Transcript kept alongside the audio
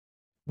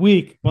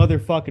Week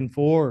motherfucking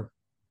 4.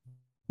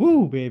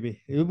 Woo,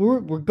 baby. We're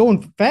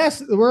going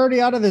fast. We're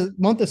already out of the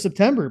month of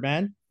September,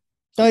 man.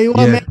 Tell you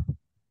what, man.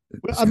 Yeah,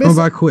 it's I going miss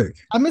by quick.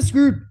 I miss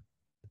Gruden.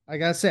 I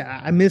gotta say,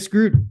 I miss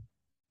Gruden.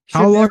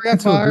 How Should long never got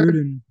until fired.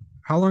 Gruden?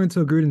 How long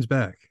until Gruden's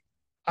back?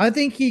 I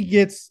think he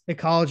gets a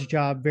college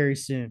job very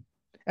soon.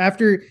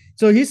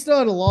 So he's still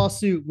at a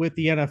lawsuit with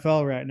the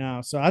NFL right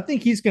now. So I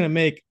think he's gonna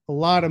make a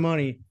lot of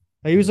money.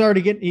 He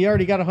already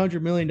got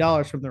 $100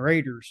 million from the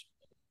Raiders.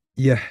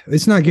 Yeah,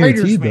 it's not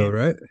Raiders, guaranteed though, man.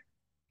 right?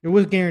 It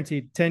was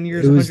guaranteed 10 It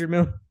years, was 100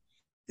 million.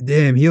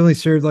 damn. He only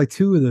served like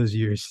 2 of those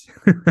years.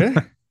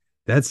 Yeah.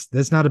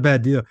 That's not a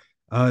bad deal.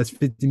 It's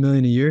 50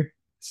 million a year.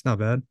 It's not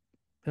bad.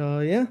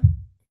 Yeah.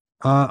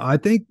 I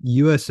think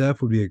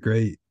USF would be a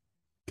great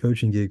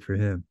coaching gig for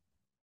him.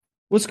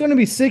 What's going to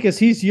be sick is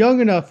he's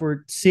young enough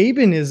where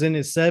Saban is in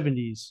his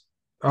 70s.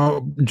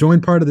 Oh, join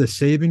part of the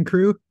Saban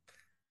crew.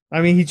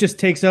 I mean, he just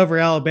takes over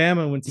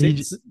Alabama when He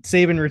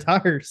Saban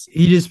retires.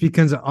 he just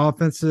becomes an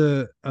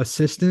offensive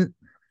assistant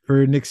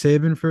for Nick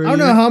Saban for I a don't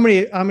know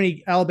year. how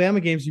many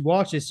Alabama games you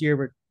watched this year,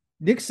 but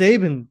Nick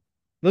Saban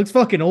looks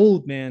fucking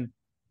old, man.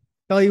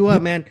 Tell you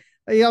what, man.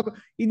 He's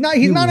not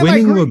in my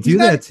Winning will do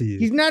that to you.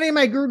 he's not in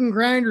my Gruden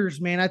grinders,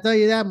 man. I tell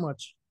you that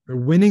much.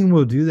 Winning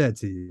will do that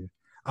to you.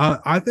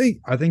 I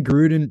think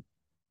Gruden.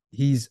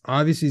 He's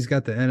got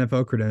the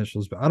NFL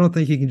credentials, but I don't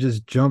think he can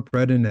just jump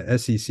right into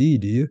SEC.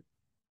 Do you?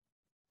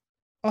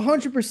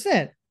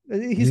 100%.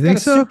 You think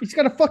so? He's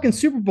got a fucking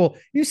Super Bowl.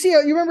 You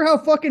remember how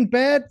fucking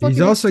bad He's fucking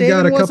Nick also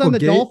got Saban a was couple on the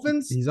gay.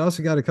 Dolphins? He's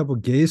also got a couple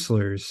gay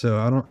slurs. So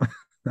I don't.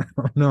 I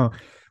don't know.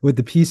 With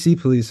the PC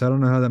police, I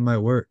don't know how that might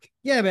work.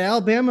 Yeah, but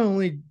Alabama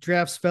only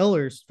drafts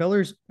fellers.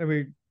 Fellers, I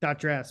mean, not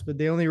drafts, but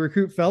they only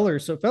recruit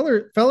fellers. So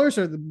fellers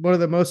are one of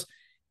the most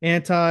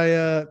anti.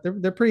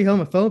 They're pretty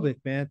homophobic,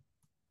 man.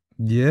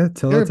 Yeah,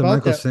 tell They're that to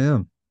about Michael that.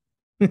 Sam.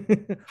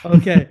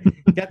 Okay,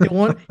 you got the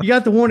one. You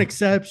got the one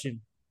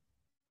exception.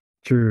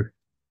 True.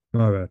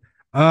 My bad.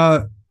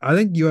 I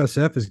think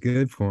USF is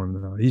good for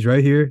him though. He's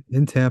right here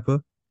in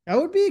Tampa. That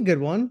would be a good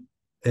one.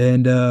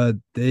 And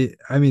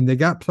they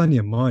got plenty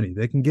of money.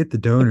 They can get the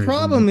The donors and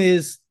problem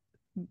is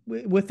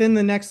within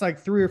the next like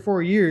 3 or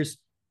 4 years,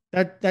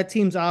 that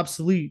team's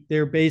obsolete.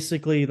 They're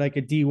basically like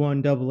a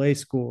D1 AA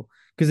school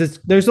because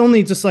there's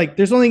only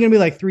going to be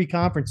like three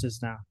conferences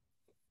now.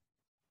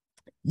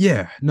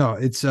 yeah, no,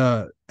 it's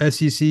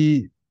SEC,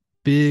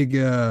 Big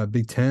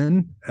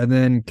Ten, and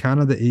then kind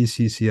of the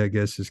ACC, I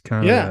guess, is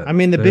kind of Yeah, that I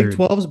mean the Big third.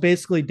 12 is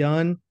basically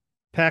done.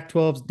 Pac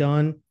 12's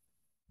done.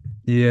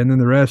 Yeah, and then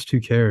the rest,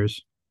 who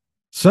cares?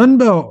 Sun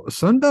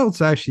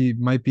Belt's actually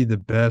might be the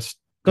best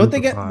Don't group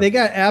of they five.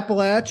 got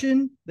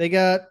Appalachian? They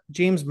got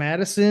James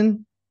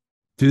Madison.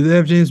 Do they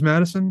have James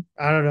Madison?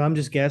 I don't know. I'm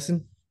just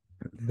guessing.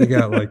 They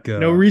got like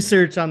No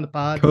research on the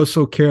pod.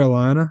 Coastal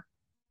Carolina,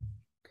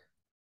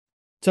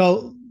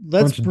 So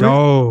bunch of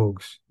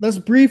dogs. let's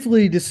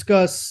briefly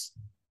discuss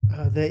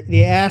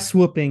the ass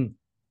whooping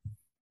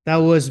that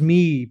was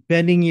me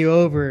bending you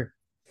over.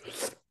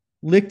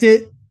 Licked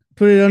it,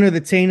 put it under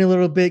the taint a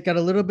little bit, got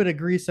a little bit of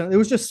grease on it. It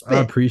was just spit.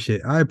 I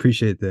appreciate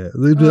that.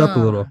 Lubed it up a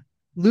Ah, little.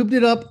 lubed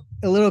it up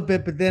a little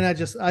bit, but then I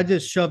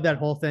just shoved that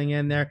whole thing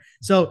in there.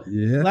 So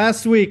Yeah.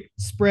 last week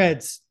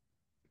spreads,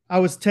 I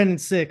was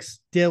 10-6.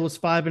 Dale was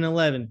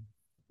 5-11.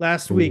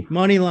 Last Ooh. week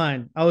money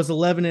line, I was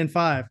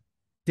 11-5.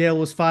 Dale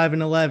was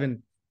 5-11.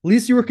 At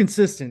least you were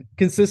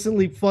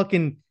consistently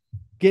fucking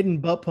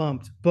getting butt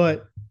pumped.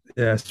 But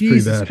Yeah, it's pretty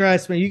Jesus bad.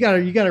 Christ, man, you got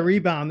to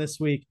rebound this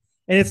week,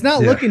 and it's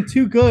not Yeah. looking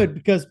too good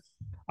because,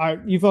 all right,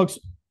 you folks,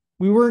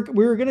 we were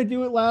gonna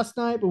do it last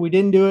night, but we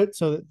didn't do it.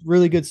 So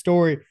really good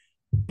story.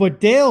 But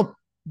Dale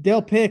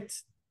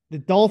picked the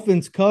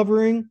Dolphins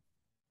covering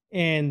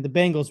and the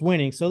Bengals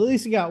winning, so at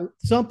least he got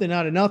something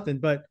out of nothing.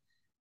 But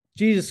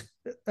Jesus,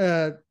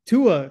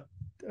 Tua,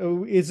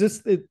 is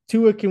this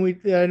Tua? Can we?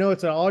 I know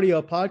it's an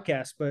audio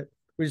podcast, but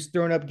we're just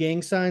throwing up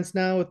gang signs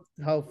now with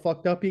how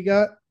fucked up he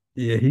got.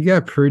 Yeah, he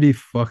got pretty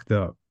fucked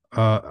up.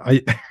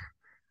 I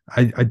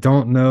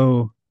don't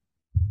know.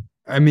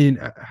 I mean,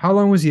 how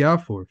long was he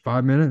out for?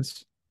 5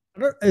 minutes?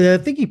 I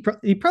think he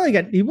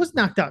probably he was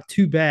knocked out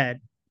too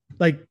bad,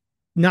 like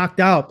knocked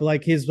out, but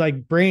like his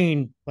like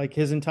brain, like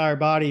his entire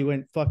body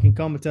went fucking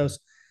comatose.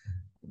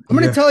 I'm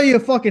gonna Yeah. tell you a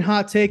fucking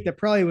hot take that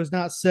probably was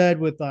not said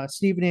with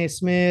Stephen A.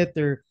 Smith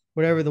or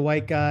whatever the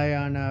white guy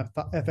on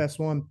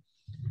FS1.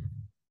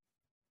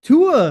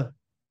 Tua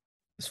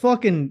is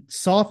fucking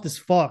soft as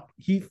fuck.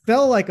 He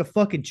fell like a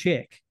fucking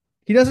chick.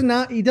 He does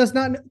not.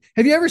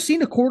 Have you ever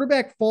seen a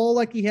quarterback fall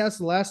like he has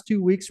the last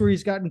 2 weeks where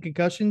he's gotten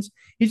concussions?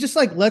 He just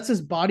like lets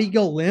his body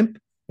go limp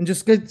and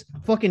just gets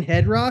fucking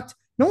head rocked.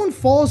 No one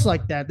falls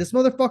like that. This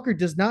motherfucker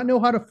does not know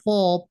how to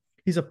fall.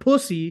 He's a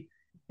pussy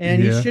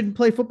and he Yeah. shouldn't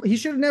play football. He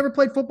should have never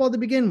played football to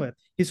begin with.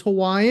 He's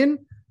Hawaiian.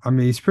 I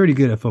mean, he's pretty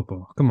good at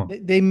football. Come on.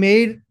 They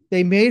made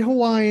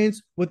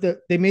Hawaiians with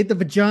they made the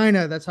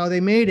vagina. That's how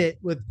they made it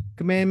with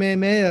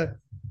Kamehameha.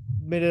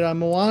 Made it on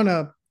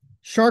Moana.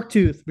 Shark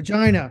tooth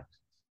vagina.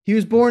 He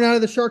was born out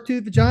of the shark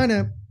tooth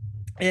vagina,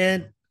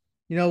 and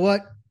you know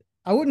what?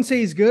 I wouldn't say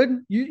he's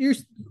good.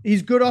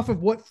 He's good off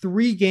of what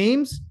 3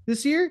 games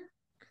this year.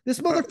 This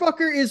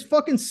motherfucker is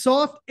fucking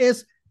soft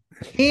as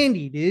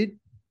candy, dude.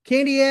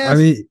 Candy I ass,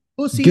 mean,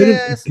 pussy good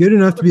ass. good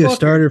enough to be a Motherfucker.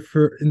 starter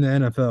for in the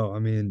NFL. I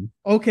mean,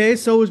 Okay,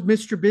 so is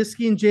Mr.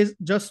 Trubisky and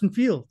Justin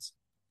Fields.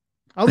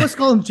 I almost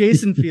call him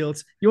Jason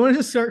Fields. You want to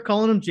just start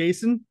calling him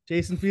Jason?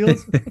 Jason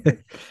Fields?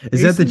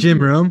 is that the Jason Jim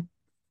Fields. Rome?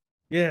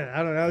 Yeah,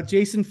 I don't know.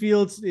 Jason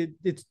Fields,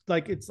 it's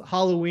like it's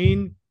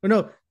Halloween. Or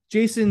no,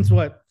 Jason's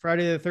what?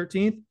 Friday the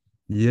 13th?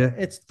 Yeah.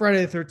 It's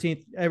Friday the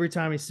 13th. Every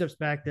time he steps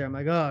back there, I'm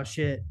like, oh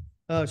shit.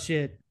 Oh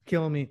shit.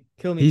 Kill me.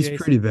 Kill me, He's Jason.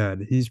 pretty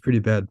bad. He's pretty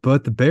bad.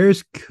 But the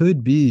Bears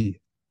could be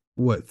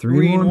what,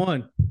 3 and 3-1?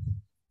 1.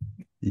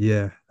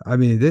 Yeah. I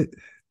mean,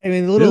 I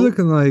mean, they're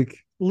looking like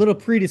little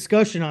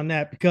pre-discussion on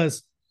that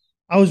because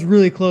I was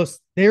really close.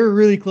 They were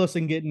really close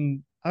in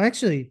getting. I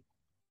actually.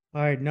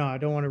 All right, no, I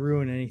don't want to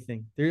ruin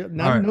anything. There,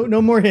 not all right. no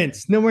more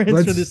hints. No more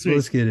hints for this week.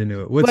 Let's get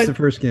into it. What's the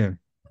first game?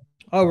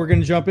 Oh, we're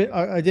gonna jump it.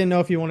 I didn't know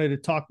if you wanted to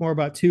talk more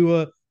about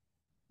Tua.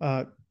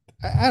 I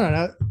don't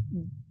know.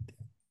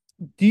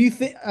 Do you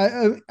think?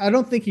 I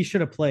don't think he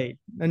should have played.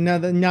 And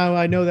now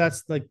I know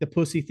that's like the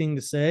pussy thing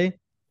to say.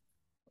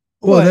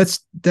 Well,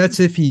 that's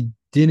if he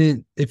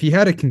didn't. If he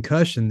had a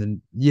concussion,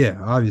 then yeah,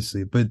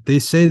 obviously. But they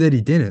say that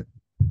he didn't.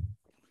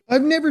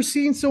 I've never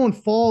seen someone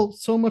fall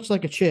so much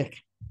like a chick.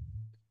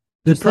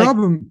 The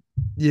problem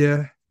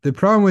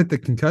with the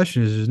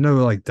concussion is there's no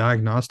like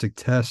diagnostic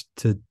test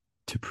to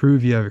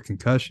prove you have a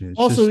concussion. It's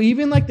also, just,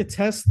 even like the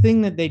test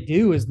thing that they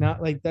do is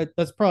not like that.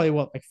 That's probably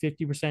what, like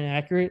 50%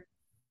 accurate.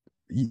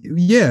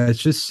 Yeah, it's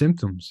just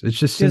symptoms. It's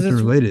just symptom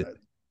related.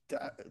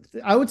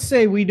 I would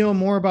say we know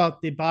more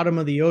about the bottom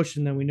of the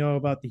ocean than we know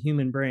about the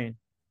human brain.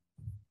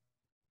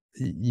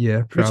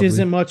 Yeah, probably. Which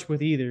isn't much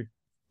with either.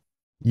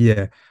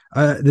 Yeah.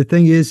 The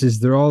thing is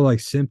they're all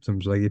like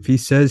symptoms. Like if he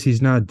says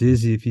he's not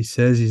dizzy, if he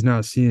says he's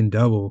not seeing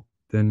double,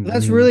 then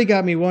that's really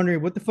got me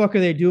wondering what the fuck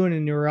are they doing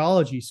in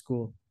neurology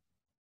school?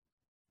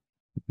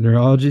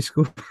 Neurology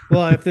school?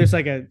 Well, if there's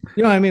like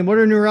I mean, what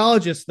are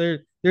neurologists?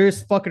 They're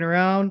just fucking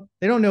around.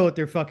 They don't know what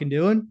they're fucking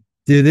doing.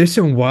 Dude, there's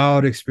some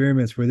wild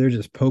experiments where they're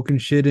just poking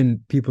shit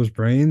in people's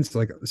brains,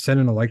 like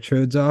sending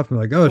electrodes off and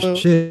like, oh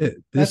shit,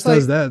 this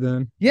does that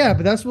then. Yeah,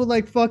 but that's what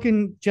like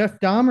fucking Jeff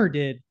Dahmer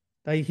did.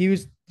 Like he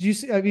was. Did you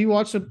see? Have you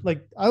watched it?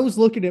 Like I was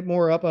looking it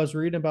more up. I was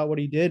reading about what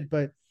he did,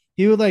 but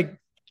he would like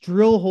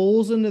drill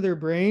holes into their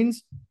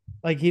brains.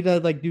 Like he'd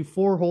like do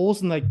 4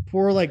 holes and like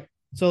pour like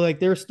so like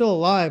they're still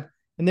alive,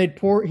 and he'd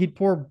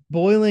pour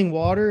boiling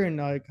water and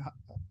like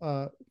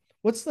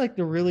what's like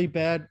the really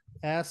bad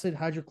acid,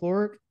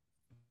 hydrochloric.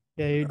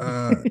 Yeah.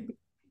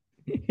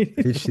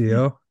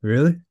 HCl,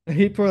 really?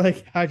 He'd pour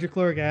like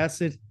hydrochloric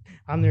acid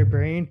on their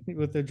brain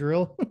with the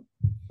drill.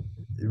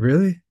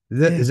 Really?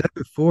 Is that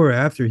before or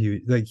after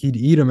he'd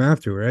eat them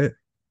after, right?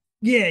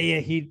 Yeah,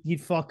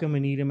 he'd fuck them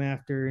and eat them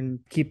after and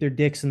keep their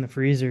dicks in the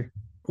freezer.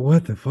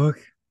 What the fuck?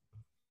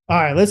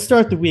 All right, let's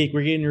start the week.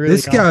 We're getting really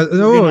this guy.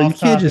 No, you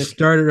can't just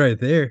start it right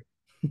there.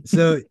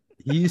 So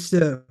he used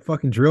to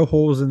fucking drill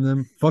holes in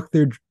them, fuck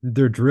their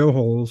drill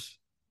holes,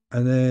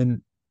 and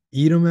then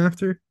eat them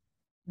after.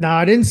 No,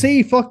 I didn't say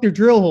he fucked their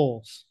drill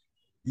holes.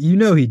 You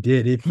know he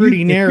did.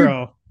 Pretty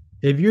narrow.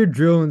 If you're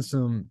drilling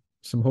some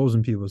holes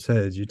in people's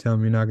heads, you tell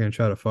them you're not going to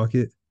try to fuck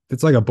it. If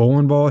it's like a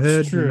bowling ball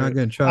head, you're not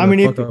going to try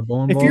to fuck a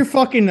bowling ball. If you're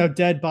fucking a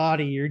dead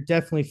body, you're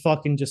definitely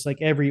fucking just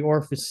like every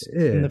orifice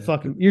in the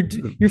fucking.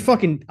 You're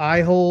fucking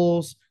eye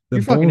holes. The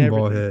you're bowling fucking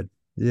ball head.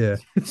 Yeah,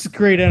 it's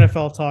great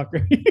NFL talk.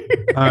 Right here.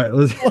 All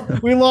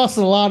right, we lost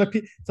a lot of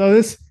people. So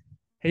this,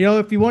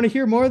 if you want to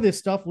hear more of this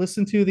stuff,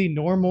 listen to the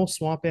normal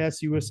Swamp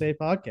Ass USA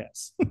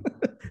podcast.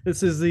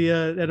 This is the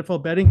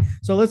NFL betting.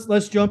 So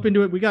let's jump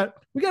into it. We got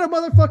a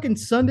motherfucking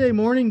Sunday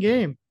morning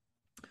game.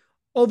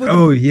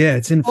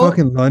 It's in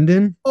fucking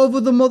London. Over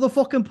the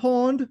motherfucking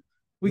pond.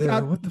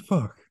 What the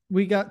fuck?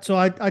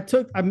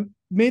 I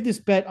made this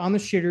bet on the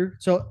shitter.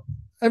 So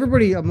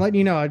everybody, I'm letting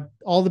you know,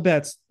 all the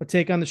bets I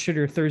take on the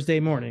shitter Thursday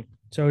morning.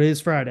 So it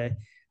is Friday.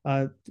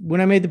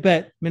 When I made the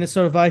bet,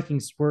 Minnesota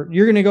Vikings you're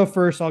going to go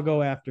first. I'll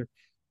go after.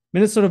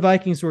 Minnesota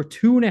Vikings were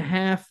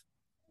 2.5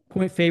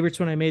 point favorites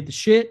when I made the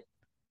shit.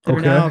 They're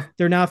now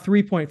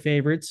 3-point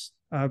favorites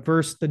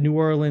versus the New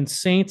Orleans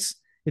Saints.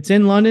 It's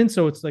in London,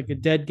 so it's like a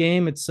dead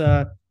game. It's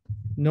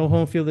no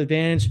home field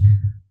advantage.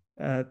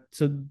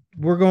 So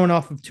we're going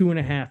off of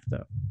 2.5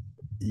 though.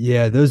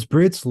 Yeah, those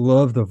Brits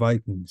love the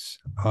Vikings.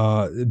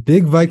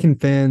 Big Viking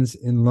fans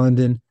in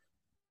London.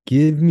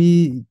 Give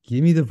me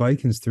the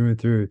Vikings through and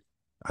through.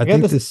 I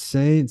think the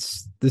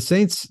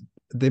Saints,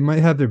 they might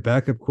have their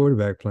backup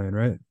quarterback playing,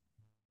 right?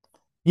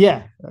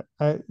 Yeah,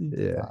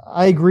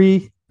 I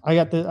agree.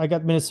 I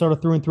got Minnesota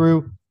through and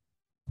through.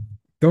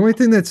 The only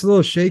thing that's a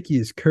little shaky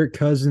is Kirk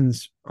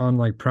Cousins on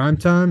like prime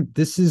time.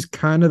 This is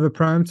kind of a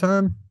prime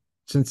time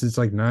since it's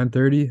like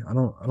 9:30. I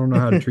don't know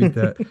how to treat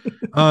that.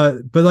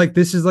 But like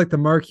this is like the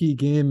marquee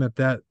game at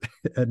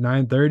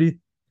 9:30.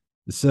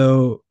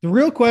 So the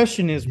real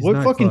question is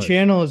what fucking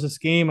channel is this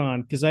game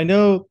on? Because I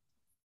know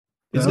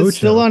is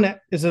it on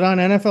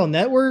NFL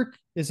Network?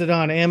 Is it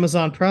on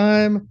Amazon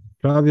Prime?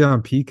 Probably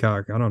on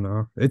Peacock. I don't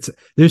know.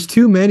 There's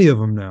too many of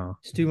them now.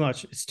 It's too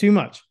much. It's too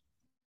much.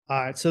 All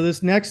right. So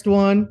this next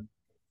one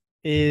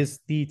is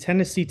the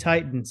Tennessee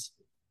Titans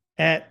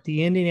at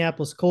the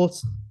Indianapolis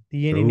Colts.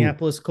 The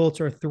Indianapolis Colts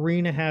are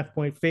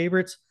 3.5-point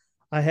favorites.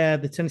 I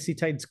have the Tennessee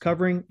Titans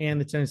covering and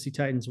the Tennessee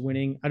Titans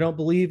winning. I don't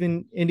believe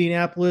in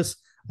Indianapolis.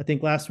 I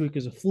think last week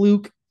was a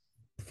fluke.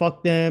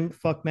 Fuck them.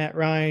 Fuck Matt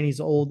Ryan. He's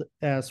old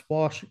as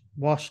washed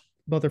as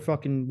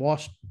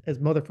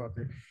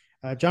motherfucker.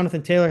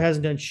 Jonathan Taylor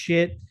hasn't done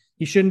shit.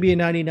 He shouldn't be a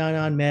 99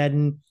 on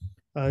Madden.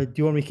 Do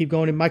you want me to keep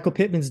going? And Michael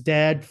Pittman's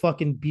dad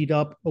fucking beat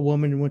up a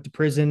woman and went to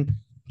prison.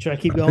 Should I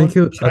keep going?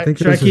 Should I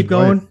keep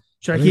going?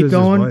 Should I keep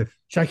going?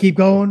 Should I keep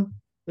going?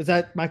 Is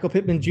that Michael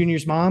Pittman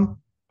Jr.'s mom?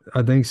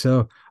 I think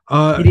so.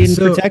 He didn't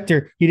protect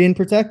her. He didn't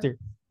protect her.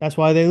 That's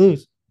why they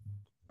lose.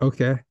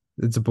 Okay.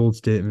 It's a bold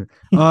statement.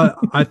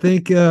 I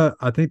think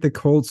the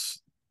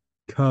Colts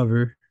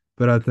cover,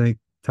 but I think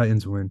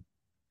Titans win.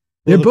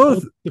 They're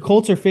both the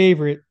Colts are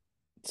favorite,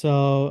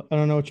 so I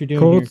don't know what you're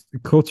doing here.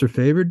 Colts are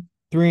favored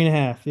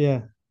 3.5.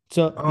 Yeah.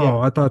 So yeah.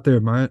 I thought they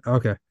were mine.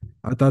 Okay.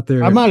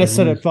 I might have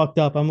said it fucked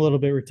up. I'm a little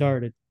bit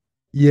retarded.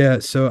 Yeah.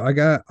 So I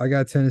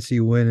got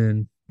Tennessee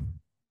winning.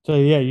 So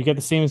yeah, you get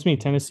the same as me.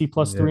 Tennessee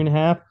plus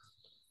 3.5.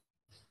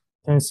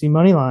 Tennessee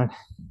money line.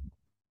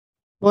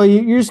 Well,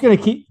 you're just gonna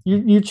keep.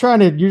 You're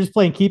just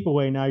playing keep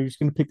away now. You're just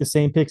gonna pick the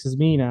same picks as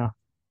me now.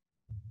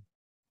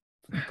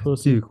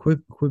 Dude, quit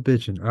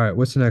bitching. All right,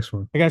 what's the next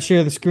one? I got to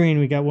share the screen.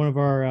 We got one of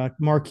our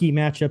marquee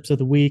matchups of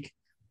the week.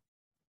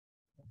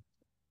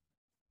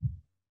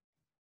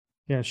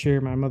 Yeah,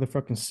 share my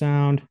motherfucking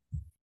sound.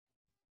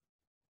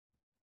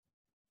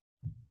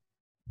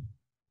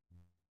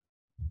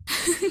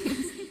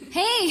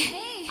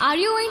 Hey, are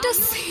you going to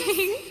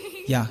sing?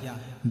 Yeah,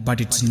 but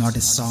it's not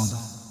a song.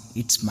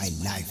 It's my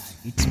life.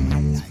 It's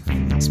my life.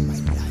 It's my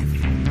life.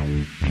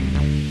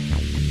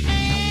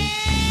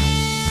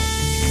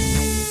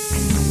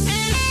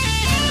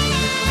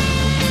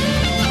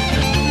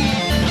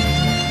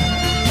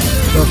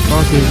 The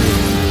fuck is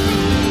it?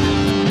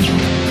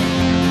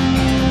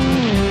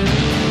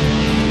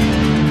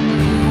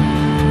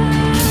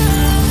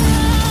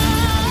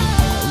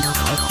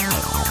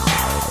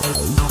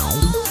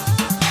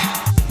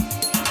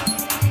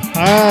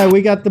 All right,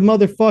 we got the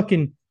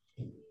motherfucking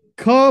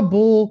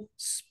Kabul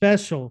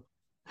special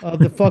of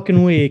the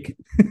fucking week.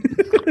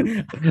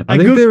 I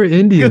think they were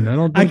Indian. I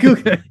don't think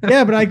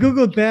yeah, but I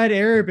googled bad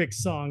Arabic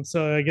song,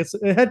 so I guess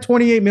it had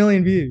 28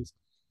 million views.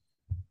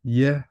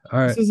 Yeah, all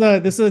right.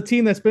 This is a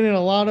team that's been in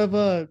a lot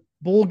of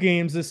bowl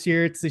games this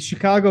year. It's the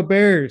Chicago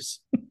Bears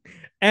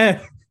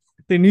at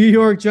the New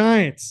York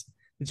Giants.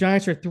 The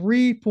Giants are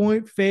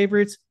 3-point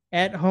favorites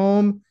at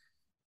home.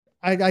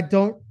 I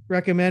don't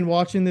recommend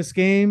watching this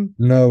game.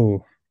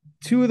 No.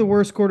 Two of the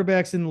worst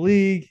quarterbacks in the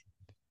league.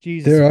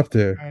 Jesus. They're up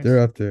there. Christ. They're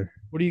up there.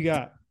 What do you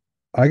got?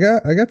 I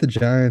got the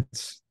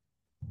Giants.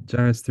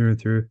 Giants through and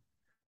through.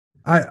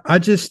 I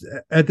just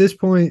at this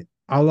point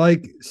I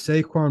like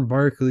Saquon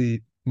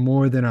Barkley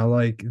more than I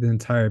like the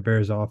entire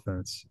Bears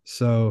offense.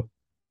 So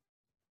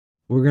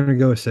we're gonna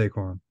go with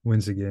Saquon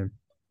wins the game.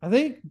 I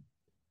think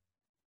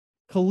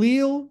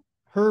Khalil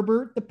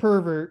Herbert, the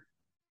pervert,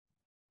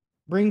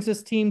 brings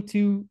this team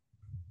to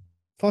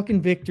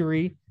fucking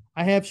victory.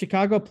 I have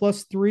Chicago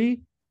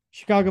 +3,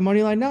 Chicago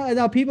money line.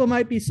 Now people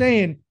might be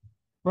saying,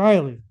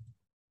 Riley,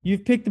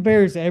 you've picked the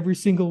Bears every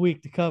single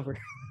week to cover.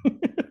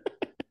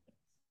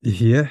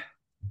 Yeah.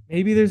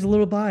 Maybe there's a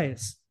little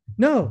bias.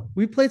 No,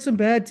 we played some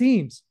bad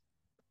teams.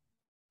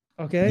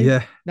 Okay.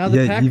 Yeah. Now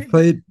the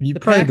Packers, you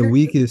played the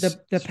weakest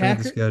the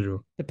Packers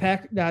schedule.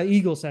 The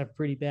Eagles have a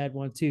pretty bad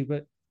one too,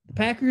 but the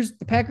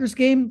Packers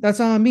game, that's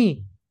on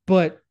me.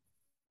 But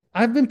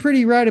I've been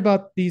pretty right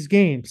about these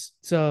games.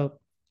 So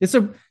this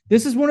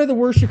is one of the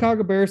worst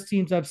Chicago Bears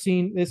teams I've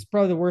seen. It's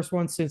probably the worst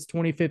one since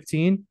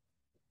 2015.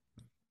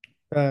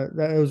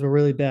 That was a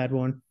really bad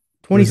one.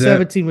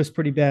 2017 was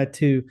pretty bad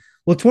too.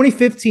 Well,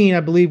 2015, I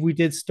believe we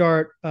did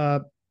start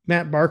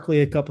Matt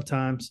Barkley a couple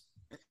times.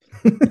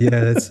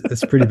 Yeah,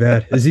 that's pretty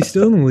bad. Is he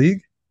still in the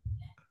league?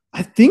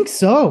 I think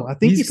so. I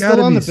think he's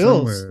still on the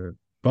Bills. Somewhere.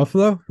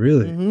 Buffalo?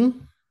 Really? Mm-hmm.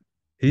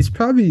 He's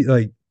probably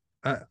like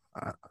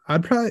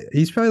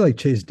he's probably like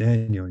Chase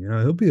Daniel,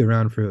 he'll be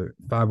around for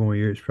 5 more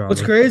years probably.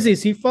 What's crazy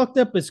is he fucked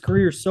up his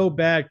career so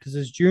bad because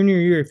his junior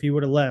year, if he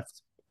would have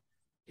left,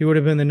 he would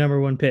have been the number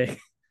 1 pick.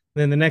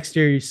 Then the next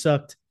year he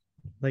sucked,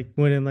 like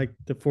went in like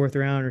the 4th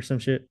round or some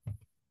shit.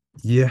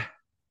 Yeah.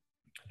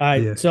 All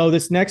right. Yeah. So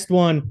this next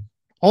one,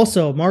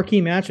 also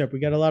marquee matchup. We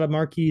got a lot of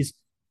marquees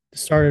to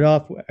start it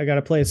off. I got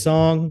to play a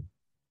song.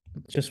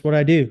 Just what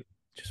I do.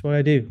 Just what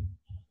I do.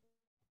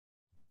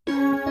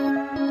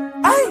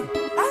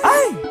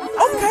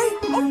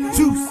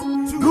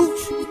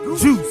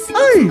 Juice,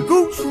 hey,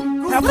 gooch,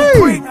 have hey, a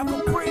break,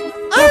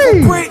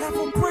 hey,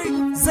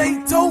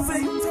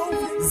 Zaytoven,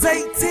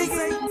 Zaytig,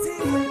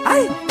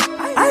 hey,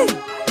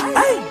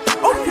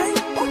 okay,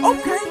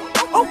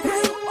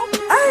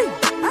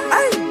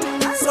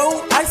 so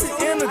icy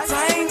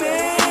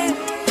entertainment.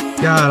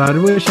 God, I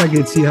wish I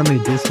could see how many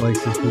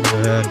dislikes this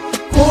video had.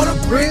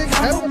 Quarter brick,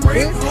 have a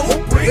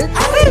whole brick,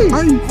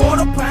 ayy.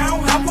 Quarter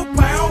pound, half a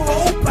pound,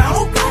 whole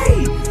pound,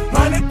 okay.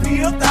 100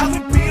 pills,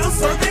 1,000 pills,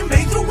 serving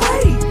major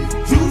way.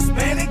 Juice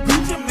man and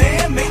Gucci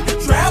man make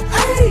the trap,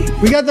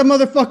 ayy. We got the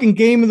motherfucking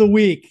game of the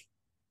week.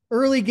 An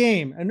early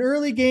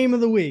game of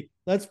the week.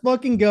 Let's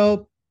fucking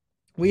go.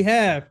 We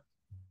have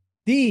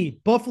the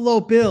Buffalo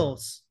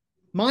Bills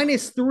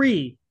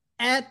 -3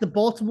 at the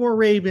Baltimore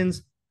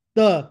Ravens.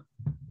 The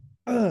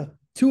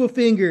Tua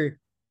Finger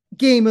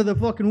game of the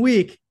fucking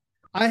week.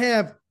 I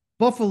have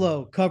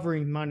Buffalo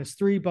covering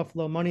 -3,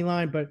 Buffalo money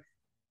line. But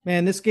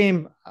man, this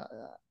game,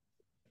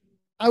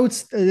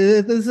 this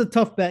is a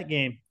tough bet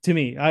game to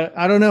me.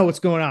 I don't know what's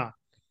going on.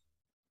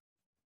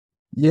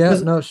 Yeah,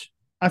 no.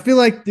 I feel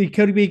like they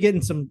could be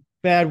getting some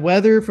bad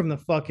weather from the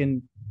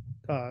fucking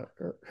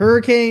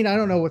hurricane. I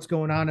don't know what's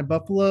going on in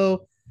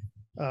Buffalo.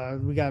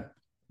 We got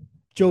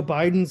Joe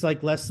Biden's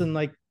like less than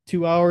like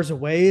 2 hours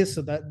away,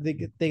 so that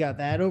they got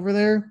that over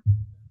there.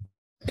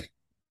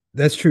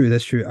 That's true.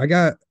 I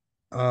got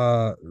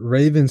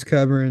Ravens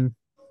covering,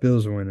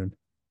 Bills winning.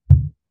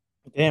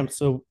 Damn.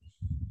 So,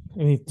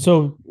 I mean,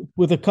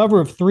 with a cover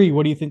of 3,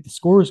 what do you think the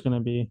score is going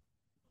to be?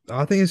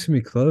 I think it's gonna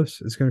be close.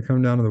 It's gonna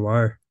come down to the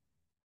wire.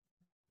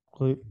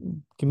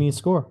 Give me a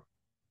score.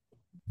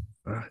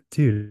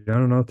 Dude, I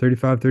don't know,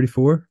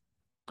 35-34.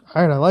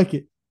 All right, I like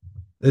it.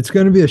 It's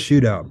going to be a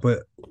shootout,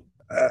 but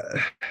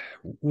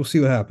we'll see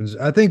what happens.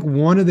 I think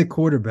one of the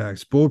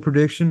quarterbacks, bold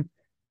prediction,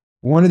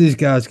 one of these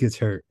guys gets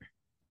hurt.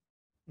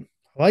 I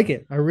like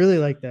it. I really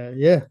like that.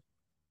 Yeah.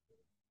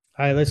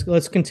 All right,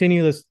 let's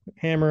continue. Let's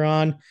hammer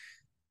on.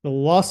 The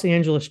Los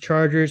Angeles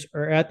Chargers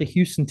are at the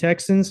Houston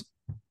Texans.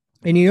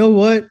 And you know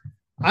what?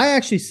 I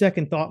actually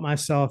second thought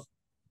myself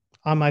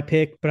on my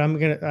pick, but I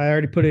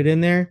already put it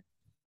in there.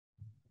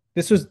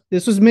 This was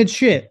mid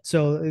shit.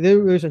 So there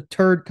was a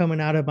turd coming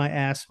out of my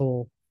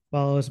asshole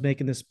while I was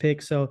making this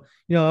pick. So,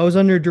 I was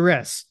under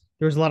duress.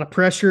 There was a lot of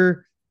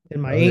pressure in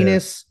my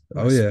anus,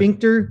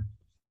 sphincter,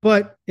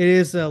 but it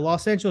is the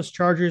Los Angeles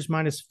Chargers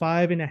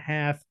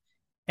 -5.5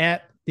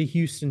 at the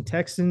Houston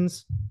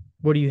Texans.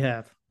 What do you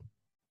have?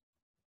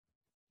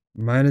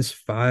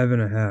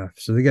 -5.5.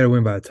 So they got to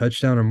win by a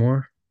touchdown or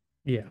more.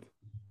 Yeah.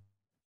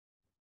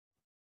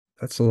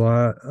 That's a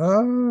lot.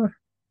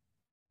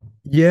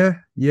 Yeah.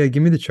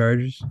 Give me the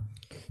Chargers.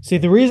 See,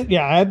 the reason,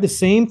 I have the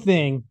same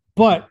thing,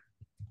 but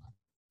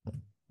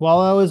while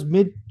I was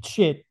mid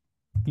shit,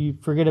 you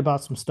forget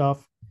about some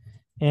stuff.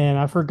 And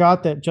I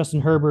forgot that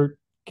Justin Herbert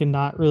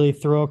cannot really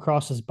throw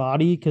across his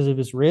body because of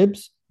his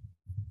ribs.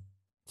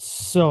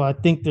 So I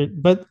think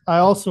but I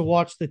also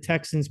watched the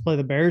Texans play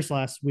the Bears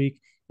last week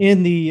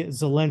in the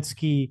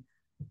Zelensky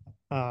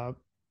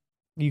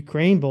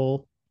Ukraine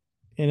Bowl,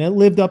 and it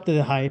lived up to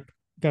the hype.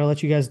 Got to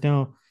let you guys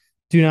know.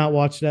 Do not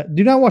watch that.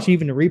 Do not watch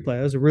even the replay.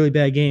 That was a really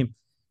bad game.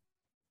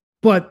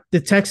 But the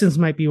Texans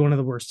might be one of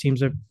the worst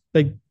teams.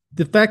 Like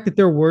the fact that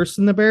they're worse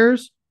than the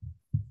Bears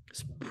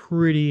is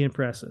pretty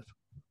impressive.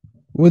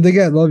 Well, they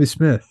got Lovie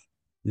Smith,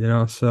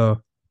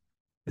 so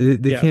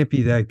they can't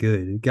be that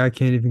good. The guy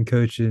can't even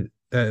coach it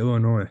at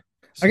Illinois.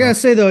 So. I gotta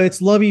say though,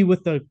 it's Lovie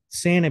with the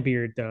Santa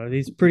beard though.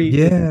 He's pretty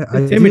intimidating.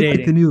 I do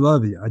like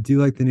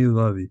the new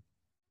Lovie.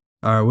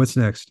 All right, what's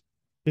next?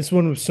 This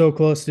one was so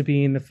close to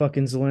being the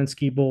fucking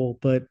Zelensky Bowl,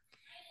 but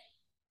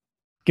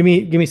give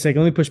me a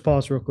second. Let me push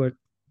pause real quick.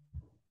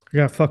 I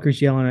got fuckers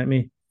yelling at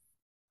me.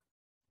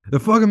 The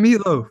fucking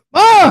meatloaf.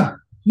 Ah,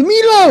 the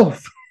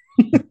meatloaf.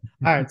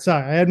 All right,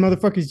 sorry. I had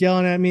motherfuckers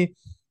yelling at me.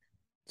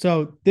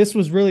 So this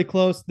was really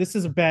close. This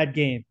is a bad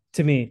game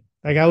to me.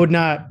 Like I would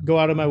not go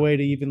out of my way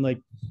to even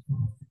like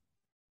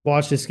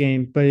watch this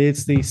game, but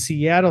it's the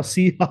Seattle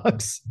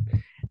Seahawks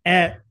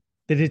at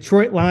the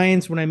Detroit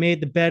Lions. When I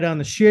made the bet on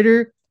the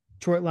shitter,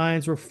 Detroit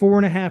Lions were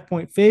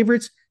 4.5-point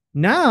favorites.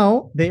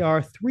 Now they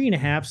are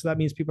 3.5. So that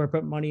means people are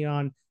putting money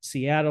on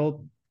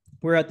Seattle.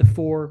 We're at the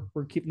 4.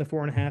 We're keeping the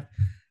 4.5.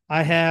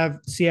 I have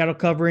Seattle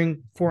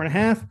covering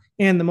 4.5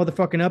 and the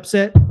motherfucking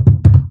upset.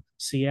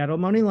 Seattle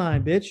money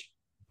line, bitch.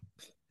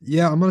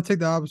 Yeah, I'm going to take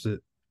the opposite.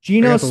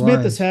 Geno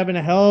Smith is having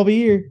a hell of a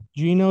year.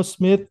 Geno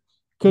Smith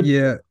could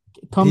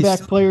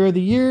comeback player of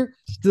the year.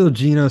 Still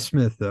Geno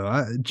Smith,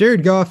 though.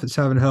 Jared Goff is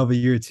having a hell of a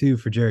year, too,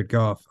 for Jared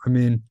Goff. I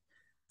mean,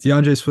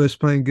 DeAndre Swift's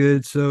playing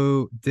good.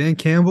 So Dan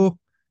Campbell,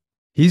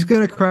 he's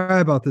going to cry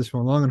about this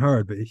one long and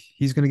hard, but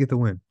he's going to get the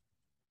win.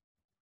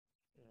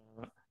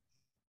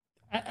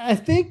 I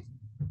think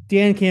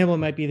Dan Campbell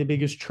might be the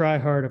biggest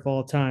tryhard of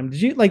all time.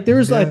 Did you there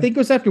was I think it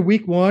was after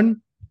week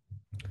 1.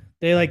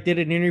 They did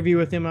an interview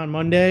with him on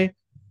Monday.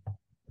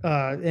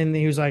 And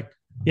he was like,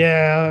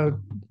 yeah,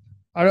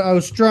 I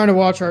was trying to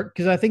watch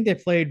because I think they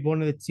played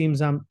one of the teams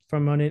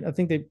from Monday. I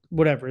think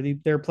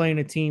they're playing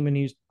a team and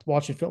he's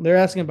watching film. They're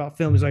asking about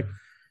film. He's like,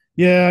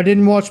 yeah, I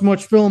didn't watch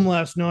much film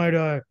last night.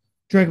 I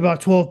drank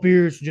about 12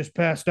 beers and just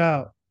passed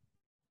out.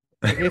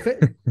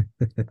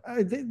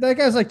 That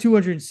guy's like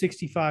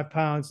 265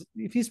 pounds.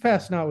 If he's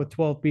passing out with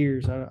 12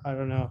 beers, I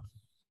don't know.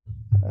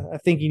 I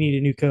think you need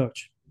a new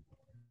coach.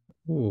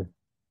 Ooh.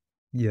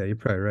 Yeah, you're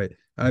probably right.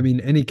 I mean,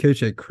 any coach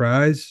that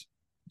cries,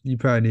 you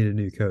probably need a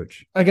new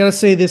coach. I got to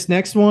say this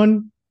next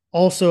one,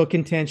 also a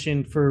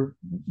contention for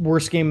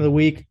worst game of the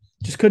week.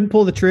 Just couldn't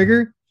pull the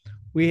trigger.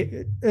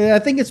 I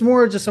think it's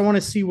more just I want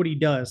to see what he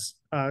does.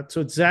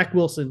 So it's Zach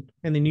Wilson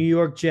and the New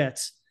York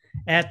Jets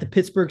at the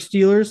Pittsburgh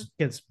Steelers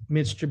against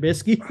Mitch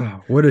Trubisky.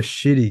 Oh, what a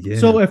shitty game.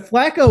 So if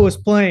Flacco was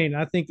playing,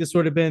 I think this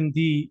would have been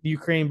the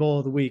Ukraine Bowl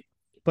of the week.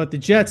 But the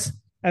Jets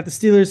at the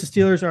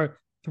Steelers are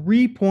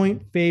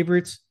 3-point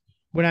favorites.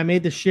 When I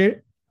made the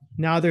shit,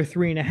 now they're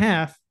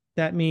 3.5.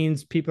 That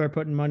means people are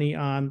putting money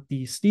on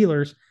the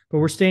Steelers, but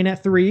we're staying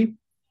at 3.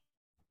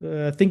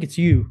 I think it's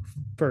you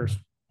first.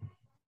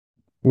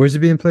 Where's it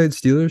being played?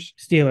 Steelers?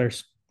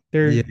 Steelers.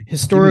 They're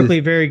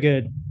historically very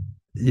good.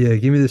 Yeah,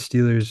 give me the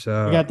Steelers.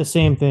 I got the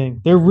same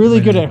thing. They're really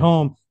good at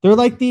home. They're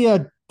like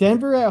the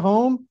Denver at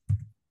home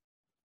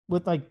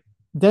with like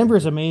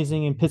Denver's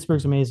amazing and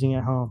Pittsburgh's amazing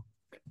at home.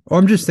 Oh,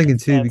 I'm just thinking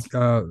too.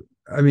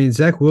 I mean,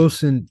 Zach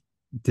Wilson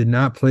did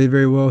not play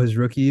very well his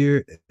rookie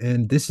year,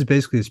 and this is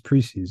basically his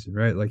preseason,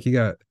 right? Like he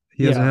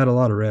hasn't had a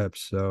lot of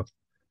reps, so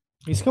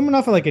he's coming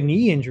off of like a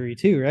knee injury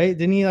too, right?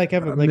 Didn't he like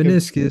have a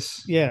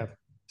meniscus? Yeah.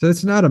 So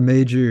it's not a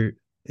major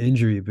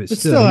injury, but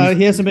still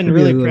he hasn't been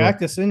really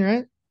practicing,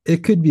 right?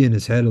 It could be in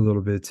his head a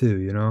little bit too,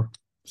 you know.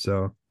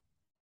 So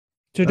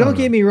don't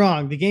get me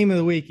wrong. The game of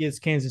the week is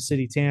Kansas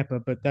City Tampa,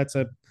 but that's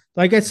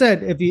like I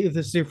said, if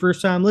this is your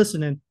first time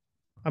listening,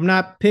 I'm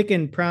not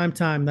picking prime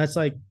time. That's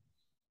like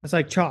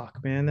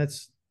chalk, man.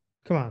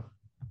 Come on.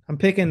 I'm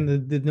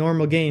picking the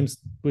normal games,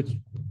 which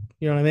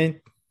you know what I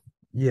mean?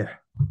 Yeah.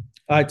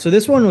 All right. So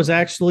this one was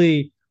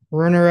actually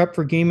runner up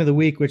for game of the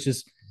week, which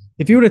is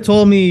if you would have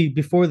told me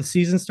before the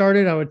season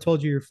started, I would have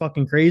told you you're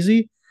fucking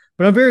crazy.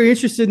 But I'm very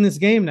interested in this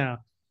game now.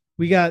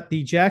 We got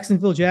the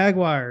Jacksonville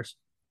Jaguars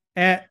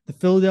at the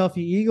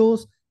Philadelphia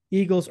Eagles.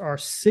 Eagles are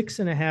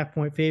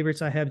 6.5-point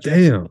favorites. I have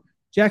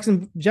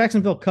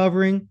Jacksonville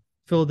covering,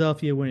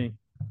 Philadelphia winning.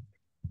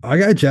 I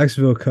got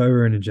Jacksonville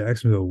covering and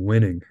Jacksonville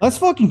winning. Let's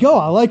fucking go.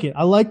 I like it.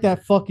 I like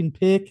that fucking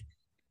pick.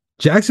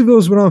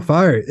 Jacksonville's went on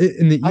fire.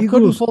 And the Eagles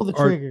couldn't pull the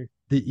trigger.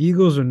 The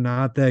Eagles are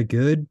not that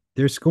good.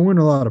 They're scoring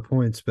a lot of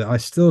points, but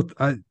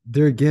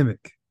they're a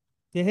gimmick.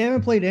 They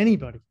haven't played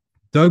anybody.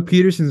 Doug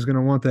Peterson's going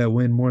to want that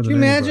win more than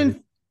anybody. Can you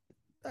imagine?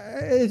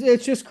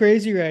 It's just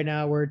crazy right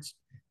now where it's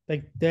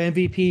like the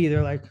MVP.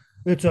 They're like,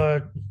 it's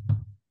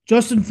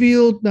Justin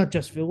Field, not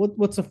Justin Field.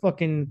 What's the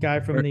fucking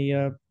guy from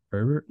the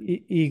Herbert?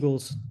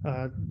 Eagles,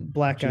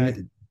 black guy,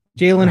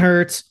 Jalen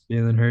Hurts.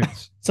 Jalen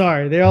Hurts.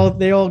 Sorry, they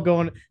all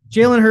going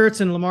Jalen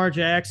Hurts and Lamar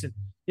Jackson.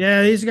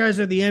 Yeah, these guys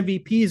are the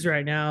MVPs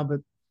right now,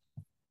 but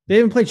they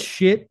haven't played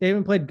shit. They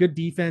haven't played good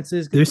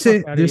defenses. They're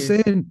saying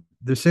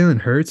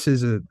Hurts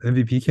is an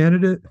MVP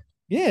candidate.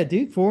 Yeah,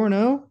 dude,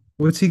 4-0.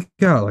 What's he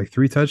got? Like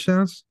 3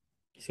 touchdowns?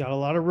 He's got a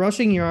lot of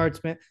rushing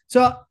yards, man.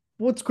 So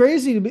what's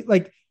crazy to be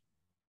like,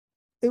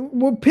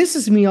 what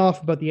pisses me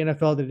off about the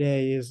NFL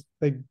today is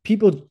like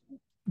people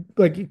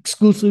like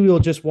exclusively will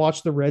just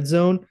watch the red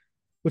zone,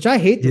 which I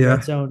hate the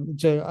red zone.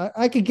 So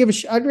I could give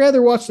I'd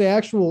rather watch the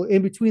actual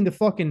in between the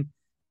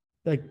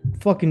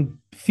fucking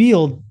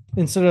field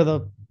instead of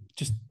the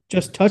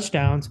just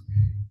touchdowns.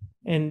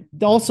 And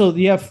also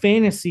you have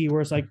fantasy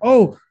where it's like,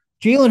 oh,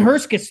 Jalen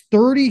Hurts gets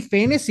 30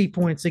 fantasy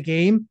points a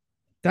game.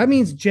 That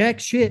means jack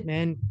shit,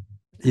 man.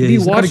 Yeah,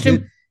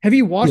 Have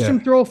you watched him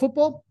throw a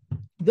football?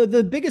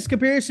 The biggest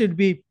comparison would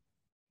be,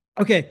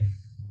 okay,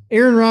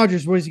 Aaron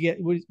Rodgers, what does he get?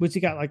 What's he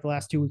got like the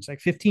last 2 weeks? Like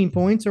 15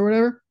 points or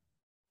whatever?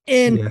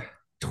 And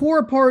tore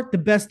apart the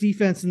best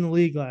defense in the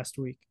league last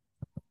week.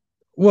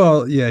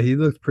 Well, yeah, he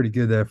looked pretty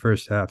good that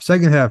first half.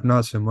 Second half,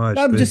 not so much.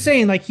 I'm just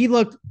saying, like, he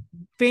looked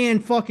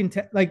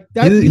like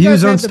that. He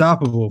was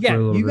unstoppable. For a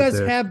little you guys bit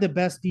there. have the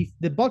best.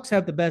 The Bucks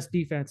have the best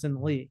defense in the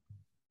league,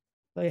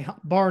 like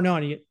bar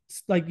none.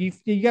 Like you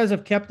guys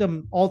have kept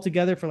them all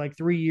together for like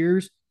 3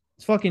 years.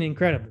 It's fucking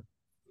incredible.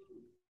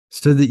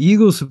 So the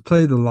Eagles have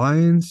played the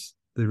Lions,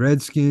 the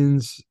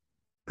Redskins,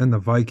 and the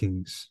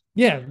Vikings.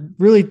 Yeah,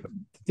 really,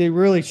 they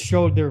really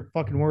showed their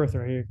fucking worth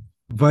right here.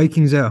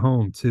 Vikings at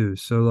home too.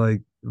 So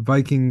like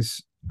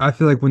Vikings. I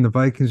feel like when the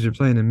Vikings are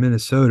playing in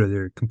Minnesota,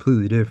 they're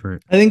completely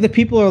different. I think the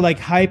people are like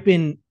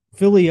hyping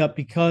Philly up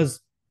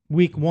because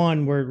week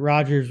 1, where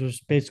Rodgers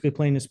was basically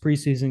playing his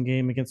preseason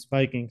game against the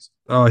Vikings.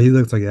 Oh, he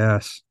looked like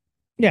ass.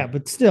 Yeah,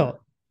 but still.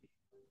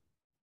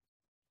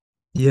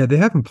 Yeah, they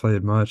haven't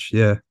played much.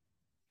 Yeah.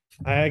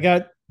 I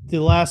got the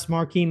last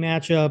marquee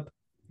matchup.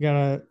 Got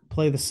to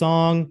play the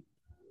song.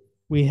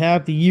 We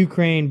have the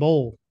Ukraine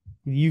Bowl.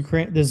 The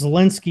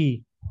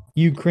Zelensky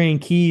Ukraine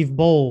Kyiv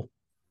Bowl.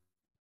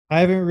 I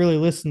haven't really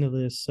listened to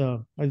this,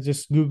 so I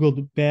just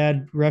Googled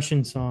bad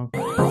Russian song.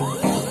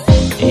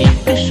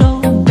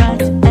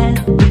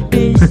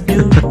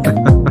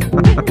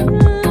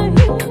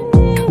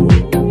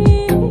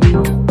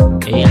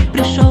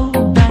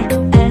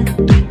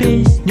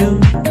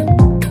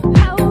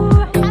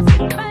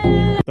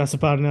 That's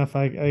about enough.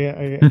 I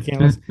can't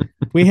listen.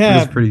 We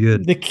have pretty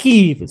good. The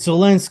Kyiv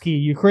Zelensky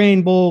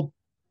Ukraine Bowl.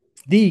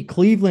 The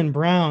Cleveland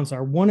Browns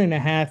are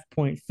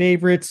 1.5-point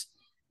favorites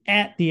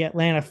at the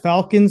Atlanta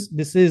Falcons.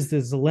 This is the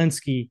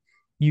Zelensky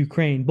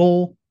Ukraine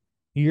Bowl.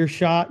 Your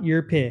shot,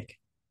 your pick.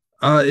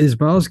 Is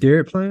Myles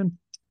Garrett playing?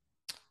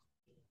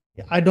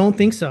 I don't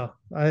think so.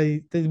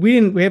 We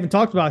haven't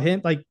talked about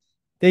him. Like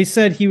they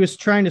said he was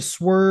trying to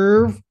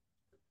swerve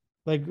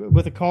like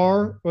with a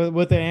car or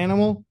with an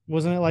animal.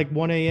 Wasn't it like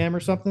 1 a.m. or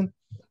something?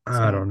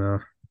 I don't know.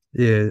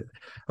 Yeah.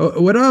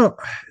 What I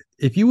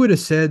if you would have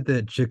said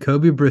that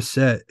Jacoby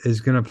Brissett is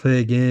going to play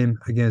a game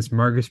against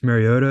Marcus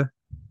Mariota,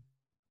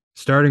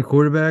 starting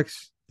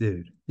quarterbacks,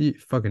 dude, you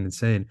fucking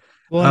insane.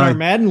 Well, in our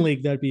Madden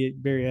league, that'd be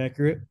very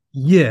accurate.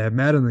 Yeah,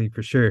 Madden league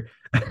for sure.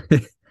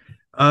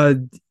 uh,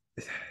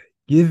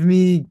 give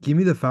me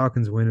the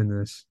Falcons winning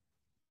this.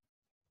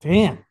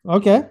 Damn.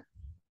 Okay.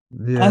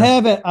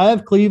 Yeah. I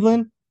have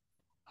Cleveland.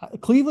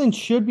 Cleveland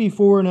should be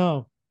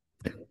 4-0,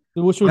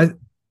 which would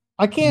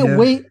I can't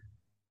wait.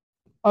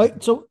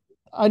 So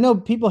I know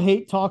people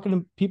hate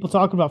talking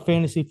about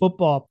fantasy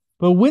football,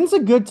 but when's a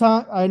good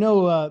time? I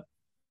know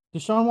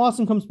Deshaun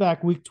Watson comes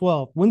back week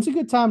 12. When's a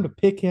good time to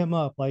pick him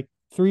up? Like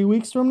 3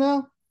 weeks from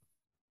now?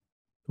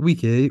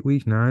 Week 8,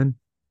 week 9.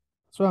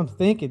 That's what I'm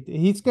thinking.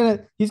 He's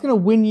gonna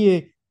win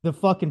the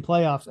fucking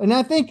playoffs. And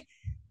I think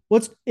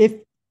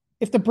if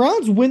the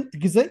Browns win,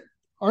 because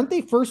aren't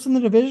they first in the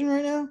division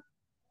right now?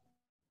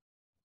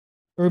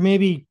 Or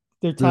maybe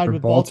they're tied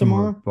with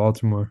Baltimore.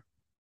 Baltimore.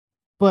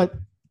 But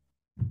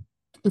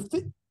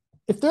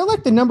if they're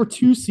like the number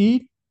 2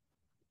 seed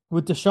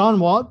with Deshaun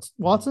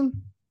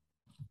Watson,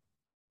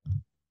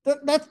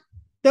 that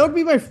would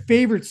be my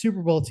favorite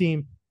Super Bowl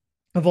team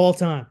of all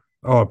time.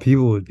 Oh,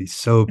 people would be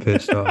so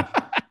pissed off.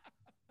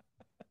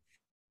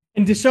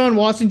 And Deshaun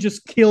Watson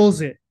just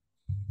kills it.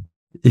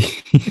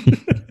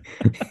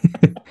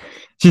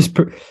 Just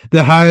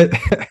the high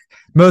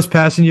most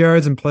passing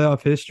yards in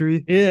playoff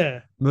history.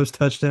 Yeah. Most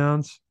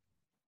touchdowns.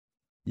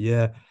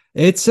 Yeah.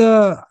 It's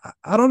I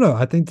don't know.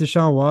 I think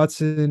Deshaun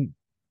Watson,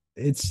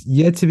 it's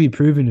yet to be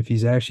proven if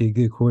he's actually a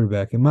good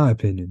quarterback, in my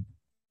opinion.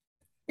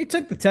 He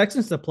took the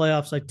Texans to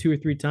playoffs like 2 or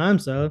 3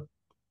 times, though.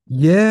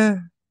 Yeah.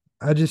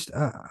 I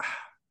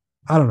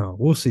don't know.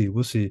 We'll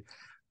see.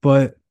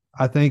 But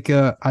I think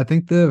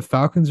the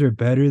Falcons are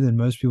better than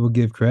most people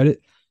give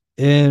credit.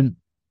 And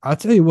I'll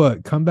tell you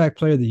what, comeback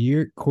player of the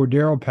year,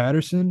 Cordero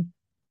Patterson,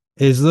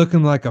 is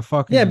looking like a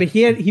fucking. Yeah, but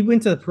he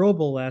went to the Pro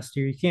Bowl last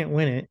year. You can't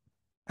win it.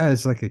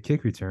 As like a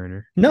kick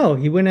returner. No,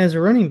 he went as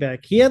a running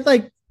back. He had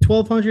like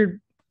 1,200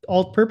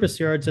 all-purpose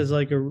yards as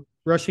like a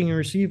rushing and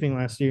receiving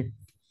last year.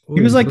 Ooh,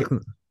 he was like,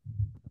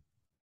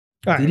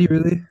 did he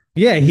really?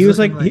 Yeah, he was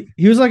like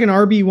he was like an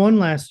RB1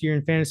 last year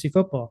in fantasy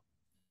football.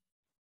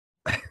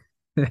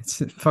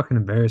 That's fucking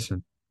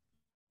embarrassing.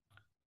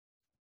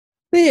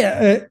 But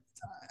yeah,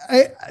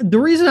 the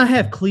reason I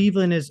have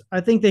Cleveland is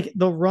I think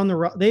they'll run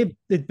they have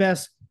the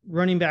best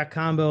running back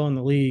combo in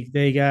the league.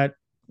 They got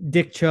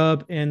Dick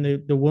Chubb and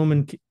the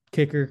woman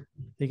kicker.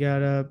 They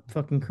got a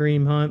fucking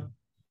Kareem Hunt.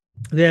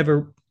 They have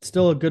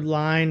still a good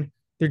line.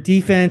 Their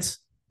defense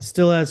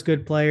still has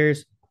good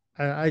players.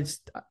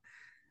 The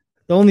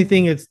only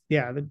thing is,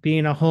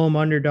 being a home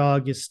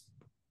underdog, you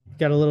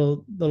got a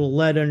little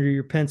lead under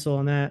your pencil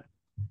on that.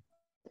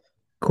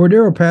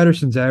 Cordero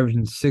Patterson's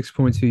averaging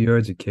 6.2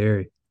 yards a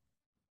carry.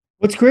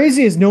 What's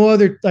crazy is no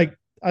other, like,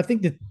 I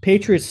think the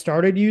Patriots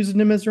started using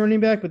him as running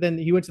back, but then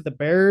he went to the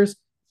Bears.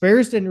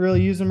 Bears didn't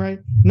really use him right.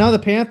 Now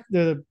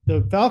the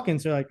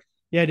Falcons are like,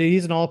 yeah, dude,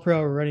 he's an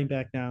all-pro running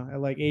back now at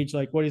like age,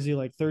 like, what is he,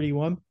 like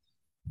 31?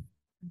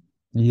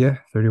 Yeah,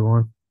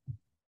 31.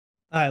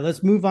 All right,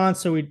 let's move on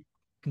so we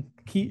can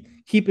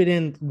keep it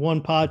in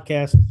one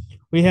podcast.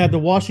 We have the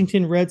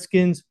Washington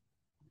Redskins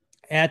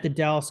at the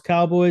Dallas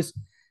Cowboys.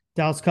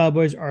 Dallas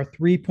Cowboys are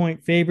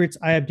 3-point favorites.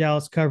 I have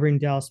Dallas covering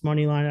Dallas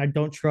money line. I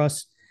don't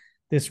trust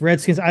this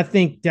Redskins. I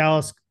think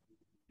Dallas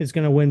is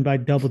going to win by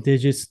double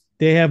digits.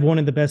 They have one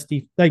of the best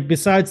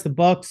besides the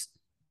Bucks,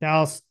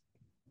 Dallas.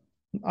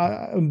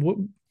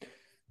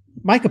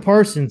 Micah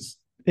Parsons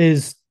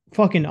is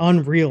fucking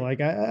unreal. Like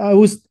I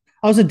was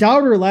a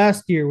doubter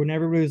last year when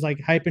everybody was like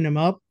hyping him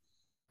up.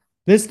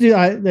 This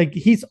dude,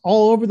 he's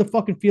all over the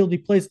fucking field. He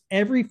plays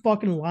every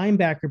fucking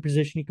linebacker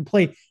position. He can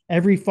play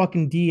every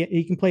fucking D.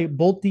 He can play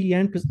both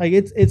DN. Like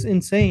it's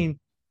insane.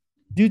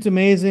 Dude's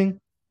amazing.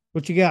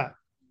 What you got?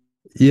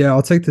 Yeah,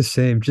 I'll take the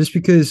same. Just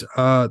because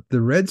the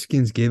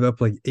Redskins gave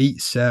up like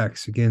 8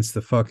 sacks against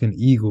the fucking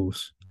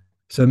Eagles,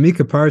 so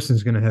Micah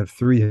Parsons gonna have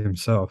 3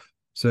 himself.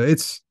 So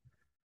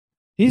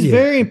he's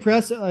very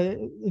impressive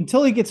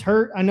until he gets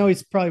hurt. I know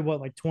he's probably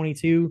like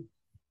 22,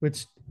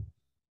 which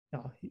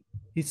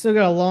he's still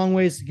got a long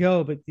ways to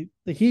go. But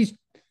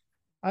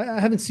I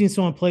haven't seen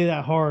someone play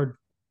that hard.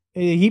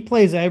 He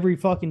plays every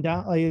fucking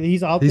down. Like,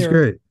 he's out there. He's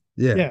great.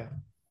 Yeah.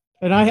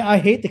 And I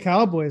hate the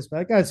Cowboys, but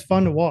that guy's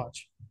fun to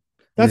watch.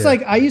 That's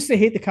like I used to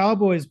hate the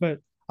Cowboys, but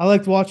I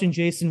liked watching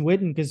Jason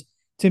Witten because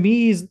to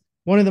me he's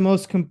one of the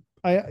most.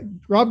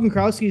 Rob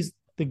Gronkowski's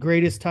the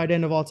greatest tight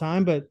end of all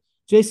time, but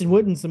Jason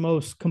Witten's the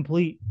most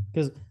complete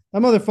because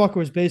that motherfucker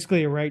was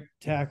basically a right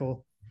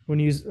tackle when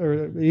he's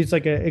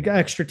like an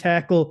extra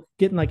tackle,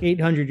 getting like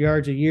 800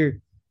 yards a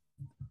year.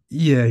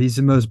 Yeah, he's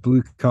the most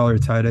blue collar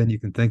tight end you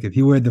can think of.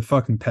 He wore the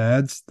fucking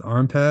pads, the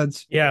arm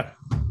pads. Yeah,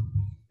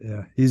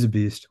 he's a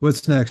beast.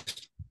 What's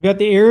next? We got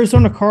the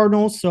Arizona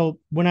Cardinals. So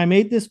when I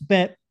made this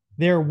bet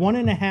They're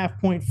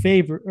 1.5-point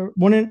favorite.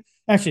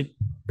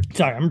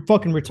 Sorry, I'm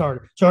fucking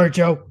retarded. Sorry,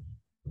 Joe.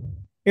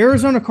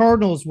 Arizona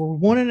Cardinals were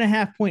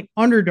 1.5-point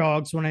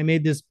underdogs when I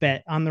made this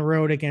bet on the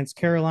road against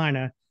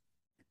Carolina.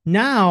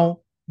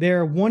 Now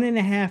they're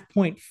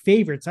 1.5-point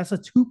favorites. That's a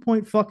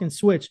 2-point fucking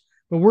switch,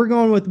 but we're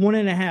going with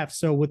 1.5.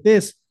 So with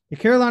this, the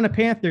Carolina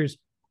Panthers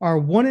are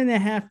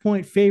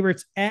 1.5-point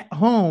favorites at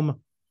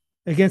home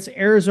against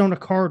Arizona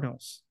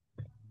Cardinals.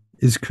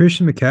 Is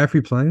Christian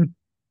McCaffrey playing?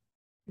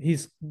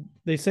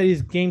 They said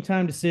he's game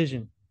time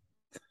decision.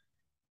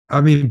 I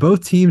mean,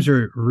 both teams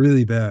are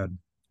really bad.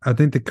 I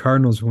think the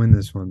Cardinals win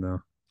this one, though.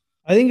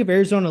 I think if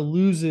Arizona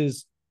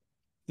loses,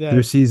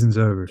 their season's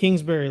over.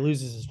 Kingsbury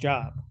loses his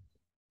job.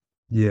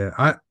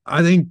 Yeah,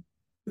 I think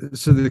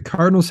so. The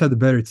Cardinals had the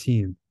better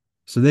team,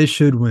 so they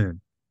should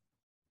win.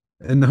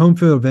 And the home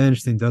field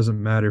advantage thing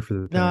doesn't matter for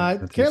the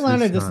Panthers.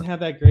 Carolina doesn't have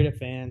that great of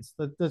fans.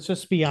 Let's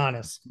just be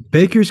honest.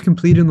 Baker's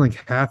completing like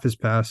half his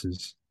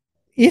passes.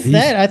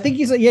 I think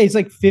he's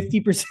like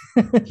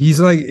 50%.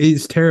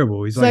 He's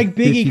terrible. He's like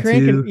Biggie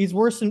Cranken.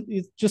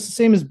 He's just the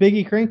same as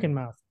Biggie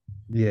Crankenmouth.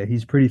 Yeah,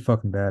 he's pretty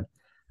fucking bad.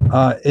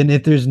 And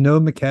if there's no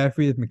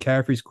McCaffrey, if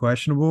McCaffrey's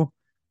questionable,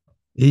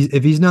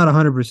 if he's not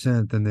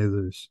 100%, then they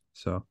lose.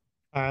 So,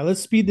 all right, let's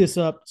speed this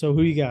up. So,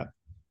 who you got?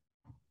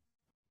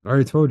 I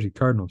already told you,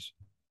 Cardinals.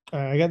 All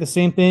right, I got the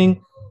same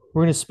thing.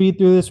 We're gonna speed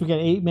through this. We got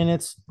 8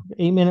 minutes.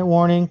 8-minute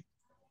warning.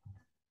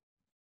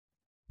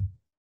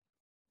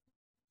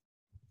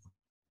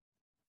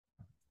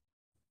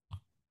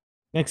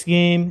 Next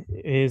game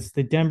is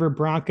the Denver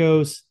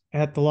Broncos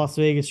at the Las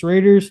Vegas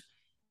Raiders.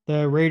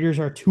 The Raiders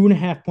are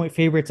 2.5-point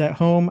favorites at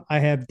home. I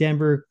have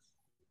Denver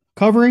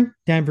covering,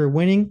 Denver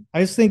winning.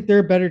 I just think they're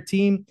a better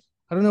team.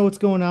 I don't know what's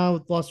going on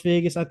with Las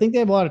Vegas. I think they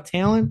have a lot of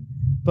talent,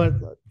 but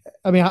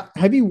I mean,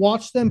 have you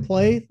watched them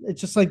play?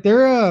 It's just like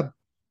they're a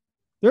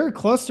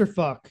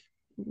clusterfuck.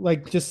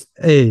 Like just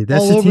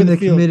that's the team that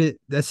committed.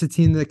 That's the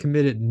team that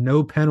committed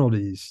no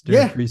penalties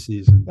during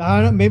preseason. I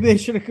don't know. Maybe they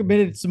should have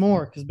committed some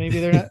more because maybe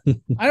they're not.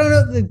 I don't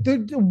know.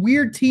 They're a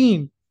weird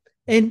team,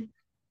 and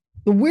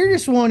the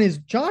weirdest one is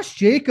Josh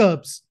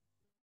Jacobs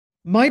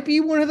might be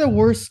one of the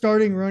worst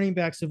starting running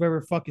backs I've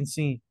ever fucking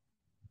seen.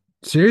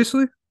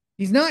 Seriously,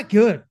 he's not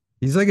good.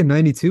 He's like a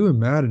 92 in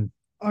Madden.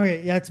 All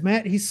right, yeah, it's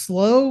Matt. He's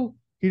slow.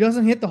 He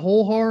doesn't hit the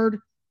hole hard.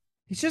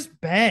 He's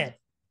just bad.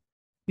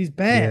 He's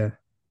bad.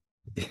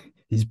 Yeah.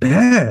 He's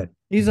bad.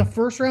 He's a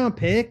first-round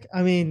pick.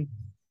 I mean,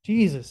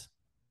 Jesus.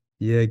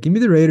 Yeah, give me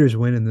the Raiders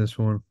winning this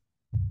one.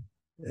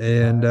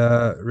 And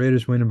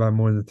Raiders winning by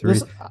more than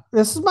 3.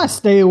 This is my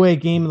stay away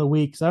game of the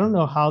week because I don't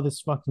know how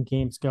this fucking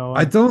game's going.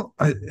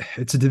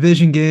 It's a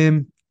division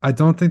game. I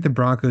don't think the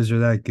Broncos are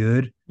that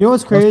good. You know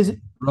what's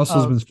crazy?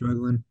 Russell's been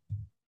struggling.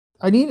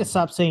 I need to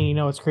stop saying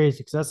it's crazy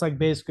because that's like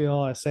basically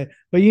all I say.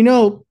 But you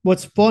know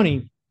what's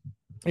funny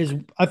is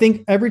I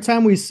think every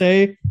time we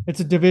say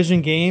it's a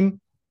division game,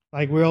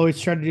 like we always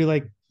try to do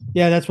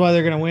that's why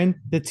they're going to win.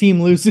 The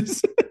team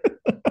loses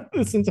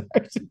this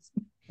entire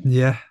season.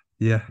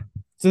 Yeah.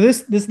 So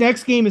this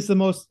next game is the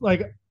most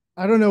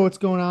I don't know what's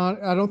going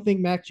on. I don't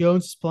think Mac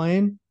Jones is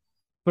playing,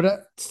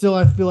 but still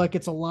I feel like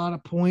it's a lot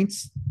of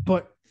points.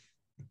 But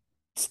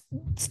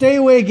stay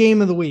away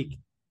game of the week.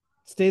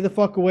 Stay the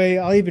fuck away.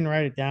 I'll even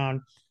write it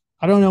down.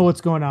 I don't know what's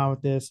going on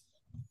with this,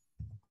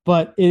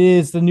 but it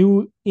is the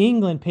New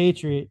England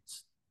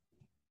Patriots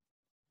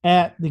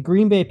at the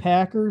Green Bay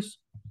Packers.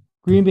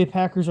 Green Bay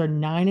Packers are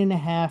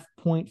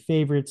 9.5-point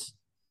favorites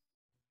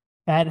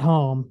at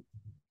home.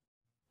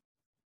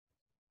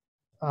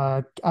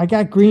 I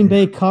got Green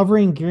Bay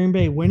covering, Green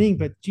Bay winning,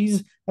 but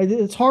Jesus,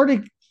 it's hard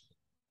to.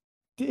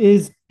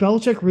 Is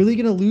Belichick really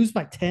going to lose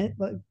by 10?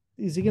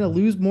 Is he going to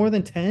lose more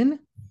than 10?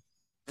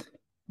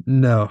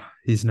 No,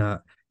 he's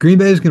not. Green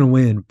Bay is going to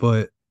win,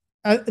 but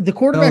the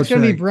quarterback's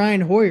going to be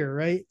Brian Hoyer,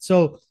 right?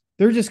 So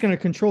they're just going to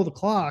control the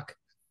clock.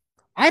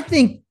 I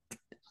think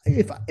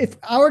if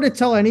I were to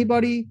tell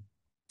anybody,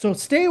 so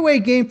stay away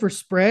game for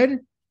spread,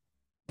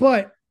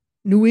 but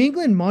New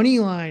England money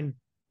line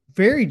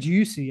very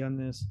juicy on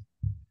this.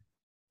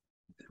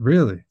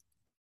 Really?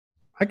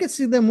 I could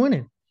see them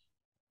winning.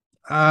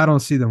 I don't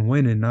see them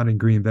winning, not in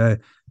Green Bay,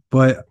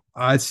 but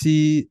I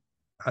see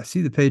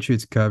the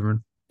Patriots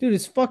covering. Dude,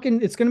 it's going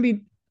to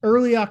be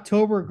early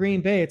October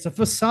Green Bay. It's a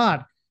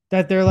facade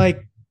that they're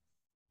like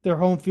their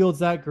home field's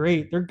that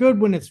great. They're good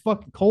when it's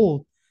fucking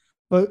cold,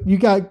 but you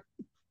got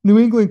New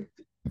England,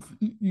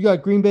 you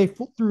got Green Bay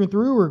through and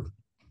through, or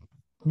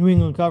New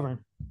England covering?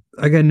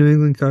 I got New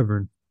England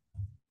covering.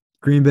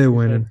 Green Bay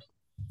winning.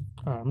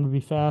 All right, I'm going to be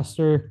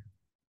faster.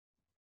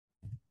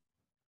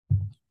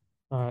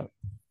 All right.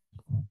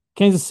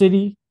 Kansas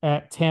City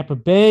at Tampa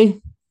Bay.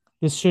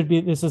 This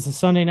is a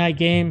Sunday night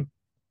game.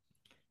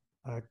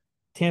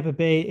 Tampa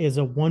Bay is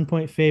a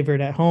 1-point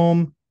favorite at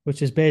home,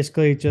 which is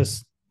basically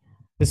this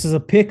is a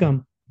pick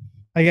 'em.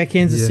 I got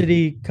Kansas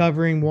City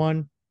covering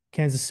 1,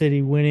 Kansas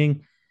City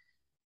winning.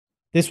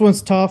 This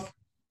one's tough.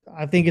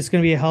 I think it's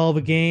going to be a hell of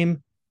a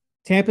game.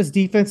 Tampa's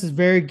defense is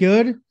very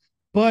good,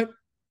 but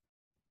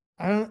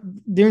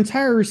their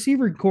entire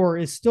receiver core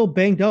is still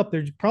banged up.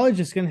 They're probably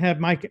just going to have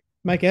Mike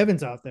Mike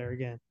Evans out there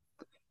again.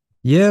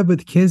 Yeah,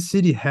 but Kansas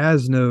City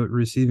has no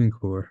receiving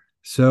core.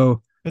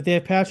 So, But they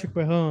have Patrick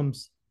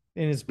Mahomes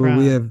in his but prime.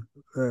 we have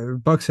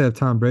Bucks have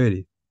Tom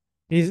Brady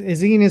Is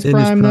he in his in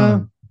prime his though?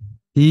 prime.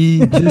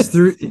 He just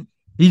threw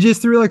he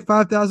just threw like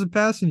 5,000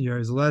 passing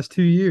yards the last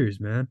 2 years,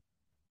 man.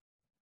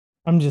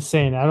 I'm just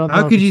saying. I don't know.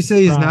 How if could it's you his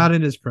say he's prime. not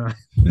in his prime?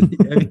 I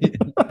mean,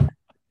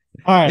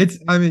 All right.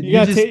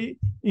 you just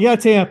You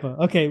got Tampa.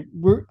 Okay,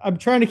 I'm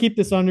trying to keep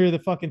this under the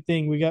fucking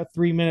thing. We got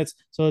 3 minutes,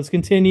 so let's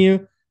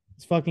continue.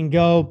 Let's fucking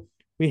go.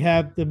 We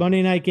have the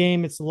Monday night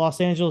game. It's the Los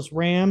Angeles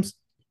Rams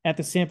at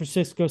the San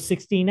Francisco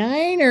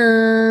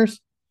 69ers.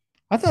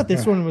 I thought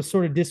this one was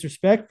sort of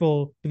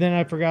disrespectful, but then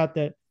I forgot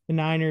that the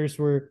Niners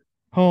were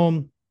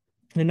home.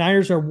 The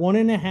Niners are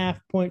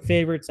 1.5-point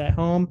favorites at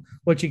home.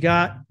 What you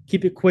got?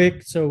 Keep it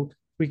quick so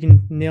we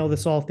can nail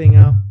this all thing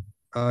out.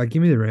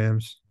 give me the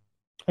Rams.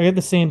 I got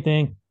the same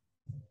thing.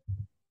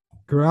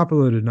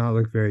 Garoppolo did not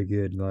look very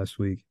good last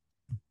week.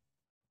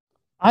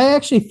 I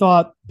actually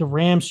thought the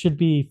Rams should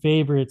be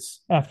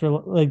favorites after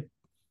like.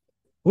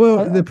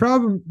 Well, the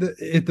problem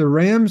if the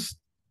Rams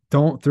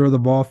don't throw the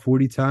ball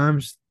 40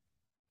 times,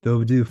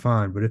 they'll do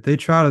fine. But if they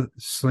try to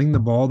sling the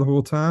ball the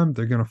whole time,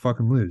 they're gonna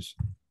fucking lose.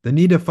 They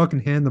need to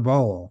fucking hand the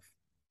ball off.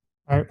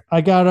 All right,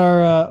 I got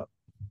our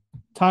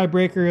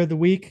tiebreaker of the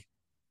week.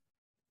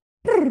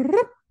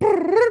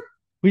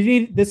 We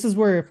need. This is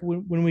where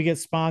when we get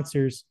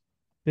sponsors,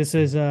 this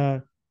is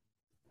our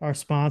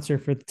sponsor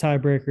for the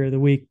tiebreaker of the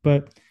week.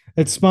 But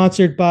it's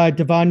sponsored by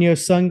Devanio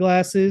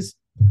Sunglasses,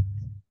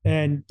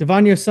 and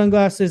Devanio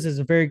Sunglasses is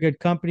a very good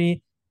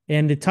company.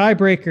 And the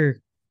tiebreaker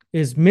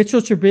is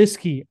Mitchell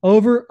Trubisky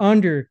over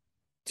under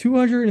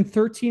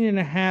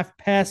 213.5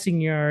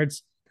 passing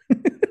yards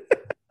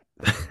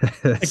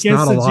against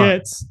the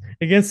Jets.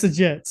 Against the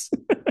Jets.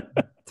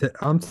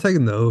 I'm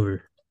taking the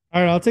over.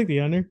 All right, I'll take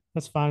the under.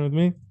 That's fine with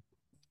me.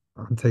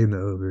 I'm taking the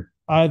over.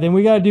 All right, then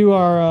we got to do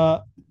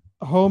our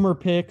homer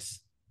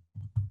picks.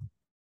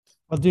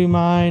 I'll do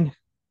mine.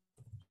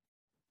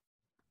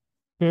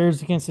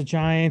 Bears against the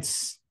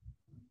Giants.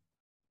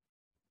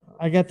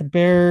 I got the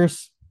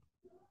Bears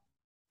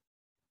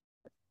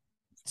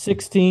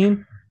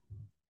 16.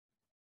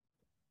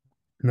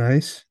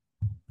 Nice.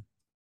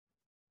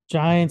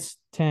 Giants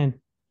 10.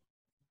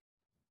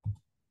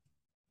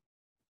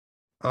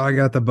 I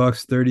got the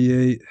Bucks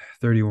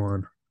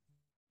 38-31.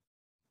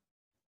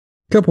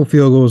 Couple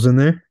field goals in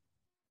there.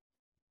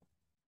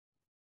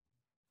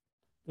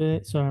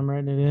 Sorry, I'm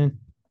writing it in.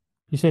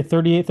 You say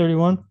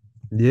 38-31?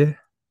 Yeah.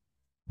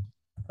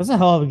 That's a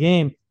hell of a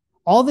game.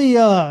 All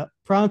the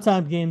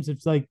primetime games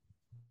have like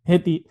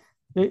hit the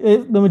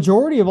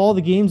majority of all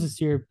the games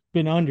this year have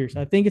been unders.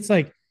 I think it's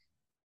like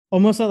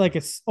almost at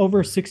like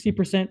over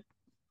 60%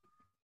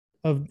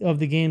 of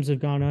the games have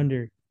gone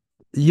under.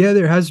 Yeah,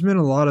 there has been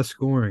a lot of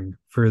scoring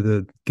for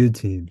the good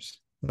teams.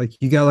 Like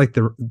you got like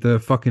the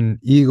fucking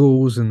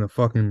Eagles and the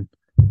fucking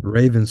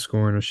Ravens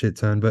scoring a shit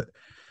ton, but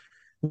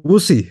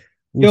we'll see.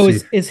 We'll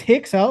see. Is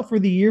Hicks out for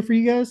the year for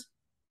you guys?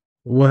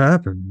 What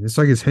happened? It's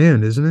like his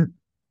hand, isn't it?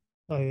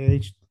 Oh yeah,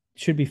 it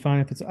should be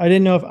fine if it's. I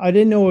didn't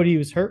know what he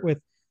was hurt with,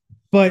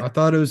 but I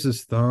thought it was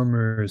his thumb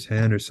or his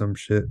hand or some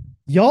shit.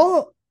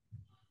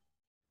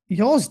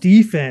 y'all's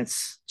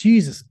defense,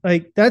 Jesus,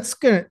 like that's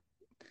gonna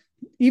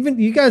even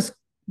you guys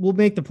will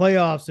make the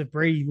playoffs if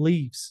Brady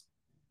leaves.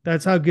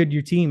 That's how good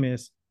your team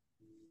is.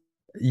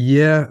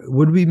 Yeah,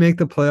 would we make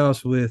the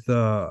playoffs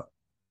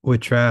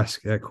with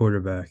Trask at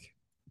quarterback?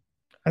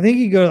 I think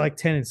you go like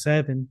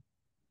 10-7.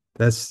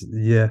 That's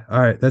yeah. All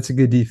right, that's a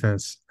good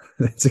defense.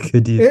 That's a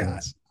good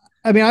defense.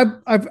 I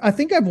mean, I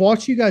think I've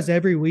watched you guys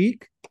every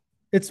week.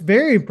 It's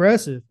very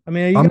impressive. I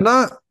mean,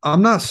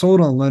 I'm not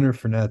sold on Leonard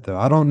Fournette though.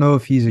 I don't know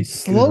if he's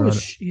slow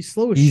as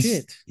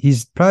shit.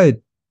 He's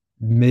probably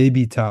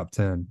maybe top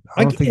 10.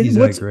 I don't think he's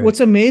that great. What's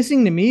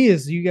amazing to me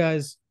is you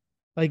guys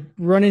like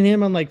running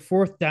him on like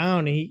fourth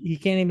down. He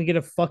can't even get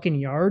a fucking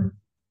yard.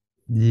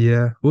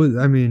 Yeah. Well,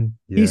 I mean,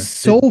 yeah. He's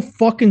so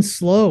fucking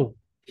slow.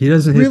 He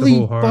doesn't hit Really the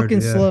hole hard.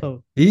 fucking Yeah.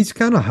 slow. He's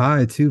kind of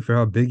high too for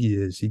how big he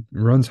is. He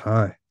runs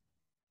high.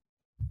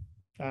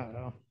 I don't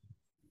know.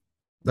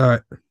 All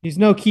right. He's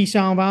no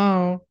Keyshawn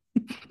Vaughn.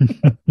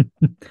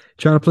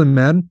 Trying to play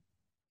Madden?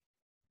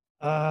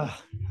 I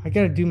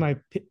gotta do my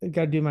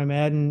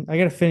Madden. I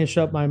gotta finish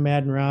up my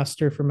Madden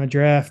roster for my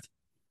draft.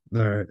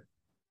 All right.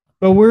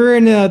 But we're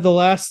in the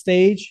last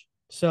stage,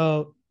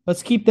 so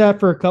let's keep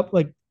that for a couple.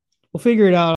 Like we'll figure it out.